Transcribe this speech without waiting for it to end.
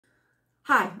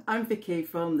Hi, I'm Vicky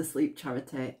from the Sleep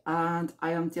Charity, and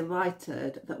I am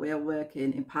delighted that we are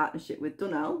working in partnership with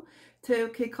Dunelm to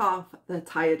kick off the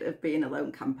Tired of Being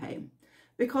Alone campaign.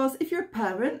 Because if you're a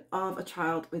parent of a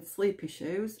child with sleep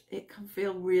issues, it can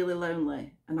feel really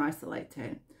lonely and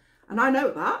isolating. And I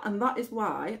know that, and that is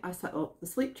why I set up the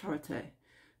Sleep Charity,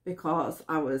 because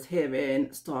I was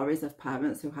hearing stories of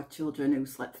parents who had children who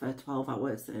slept for 12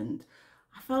 hours, and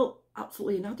I felt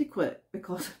absolutely inadequate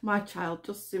because my child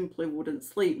just simply wouldn't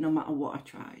sleep no matter what I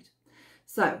tried.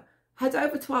 So head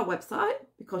over to our website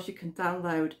because you can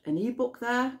download an ebook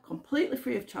there completely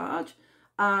free of charge,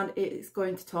 and it is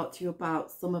going to talk to you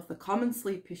about some of the common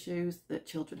sleep issues that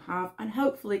children have and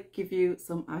hopefully give you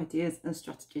some ideas and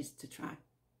strategies to try.